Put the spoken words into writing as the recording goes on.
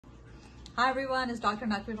Hi everyone, it's Dr.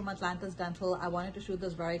 Naqvi from Atlantis Dental. I wanted to shoot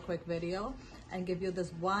this very quick video and give you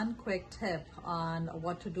this one quick tip on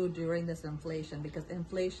what to do during this inflation, because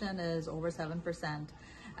inflation is over 7%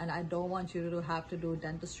 and I don't want you to have to do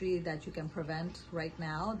dentistry that you can prevent right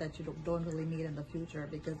now that you don't really need in the future,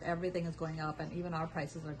 because everything is going up and even our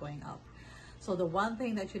prices are going up. So the one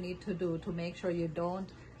thing that you need to do to make sure you don't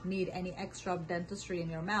need any extra dentistry in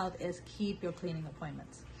your mouth is keep your cleaning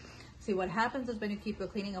appointments. See, what happens is when you keep your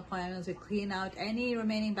cleaning appointments, you clean out any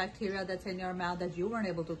remaining bacteria that's in your mouth that you weren't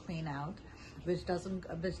able to clean out, which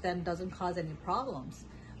then doesn't cause any problems,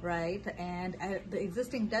 right? And the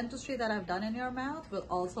existing dentistry that I've done in your mouth will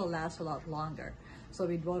also last a lot longer. So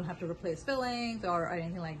we won't have to replace fillings or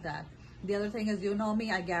anything like that. The other thing is, you know me,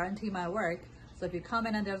 I guarantee my work. So if you come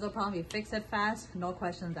in and there's a problem, you fix it fast, no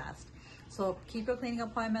questions asked. So keep your cleaning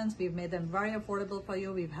appointments. We've made them very affordable for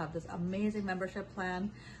you. We have this amazing membership plan.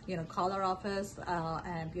 Call our office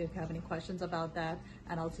and if you have any questions about that,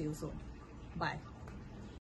 and I'll see you soon. Bye.